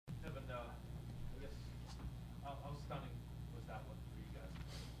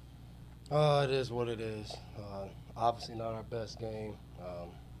It is what it is. Obviously not our best game.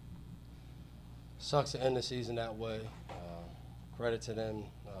 Sucks to end the season that way. Credit to them,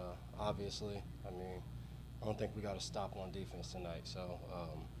 obviously. I mean, I don't think we got to stop on defense tonight. So,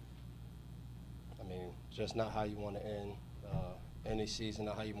 I mean, just not how you want to end any season,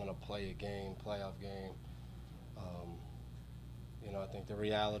 not how you want to play a game, playoff game. Um, I think the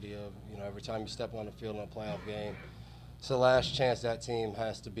reality of, every time you step on the field in a playoff game, it's the last chance that team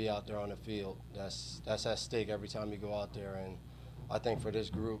has to be out there on the field. That's at stake every time you go out there. And I think for this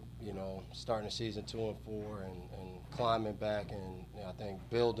group, starting the season 2-4 and climbing back and I think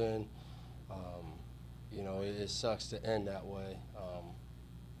building, it sucks to end that way.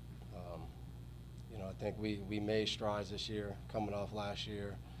 I think we made strides this year, coming off last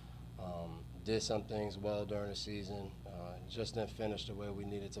year. Did some things well during the season. Just didn't finish the way we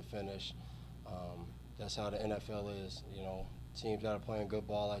needed to finish. That's how the NFL is. Teams that are playing good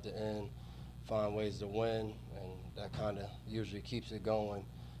ball at the end find ways to win, and that kind of usually keeps it going.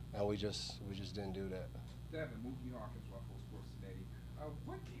 And we just didn't do that. Devin, Mookie Hawkins, Waffle Sports Today.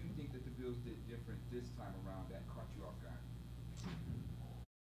 What do you think that the Bills did different this time around that caught you off guard?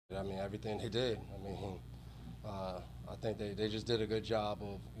 I mean, everything they did. I mean, I think they just did a good job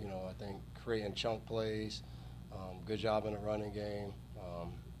of, I think creating chunk plays, good job in the running game.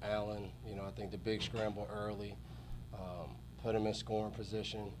 Allen, I think the big scramble early, put him in scoring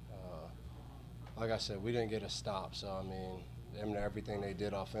position. Like I said, we didn't get a stop, so I mean, everything they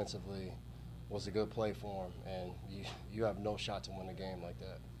did offensively was a good play for them, and you have no shot to win a game like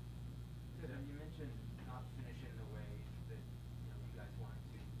that. You mentioned not finishing the way that you guys wanted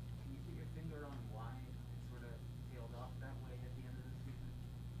to. Can you put your finger on why it sort of tailed off that way at the end of the season?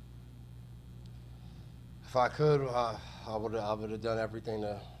 If I could, I would have done everything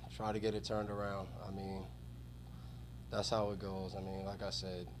to try to get it turned around. I mean, that's how it goes. I mean, like I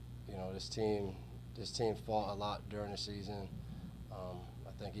said, this team fought a lot during the season.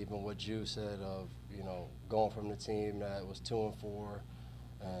 I think even what Jude said of going from the team that was 2-4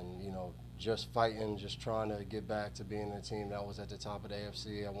 and just fighting, just trying to get back to being the team that was at the top of the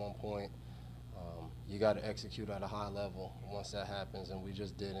AFC at one point. You got to execute at a high level once that happens, and we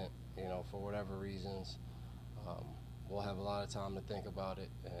just didn't. For whatever reasons, we'll have a lot of time to think about it,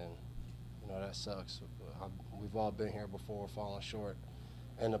 and that sucks. We've all been here before, falling short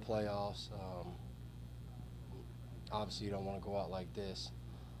in the playoffs. Obviously, you don't want to go out like this,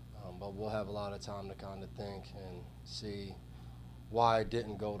 but we'll have a lot of time to kind of think and see why it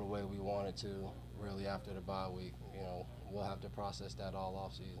didn't go the way we wanted to. Really, after the bye week, we'll have to process that all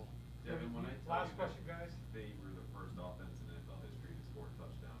off season. Devin, when I tell Last you question, that guys. they were the first offense in NFL history to score a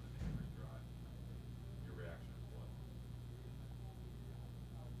touchdown in the first drive, your reaction is what?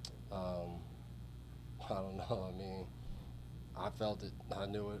 I don't know. I mean, I felt it. I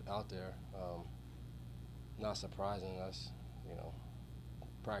knew it out there. Not surprising. That's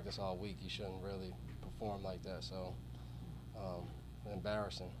practice all week. You shouldn't really perform like that. So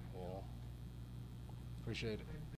embarrassing. Appreciate it.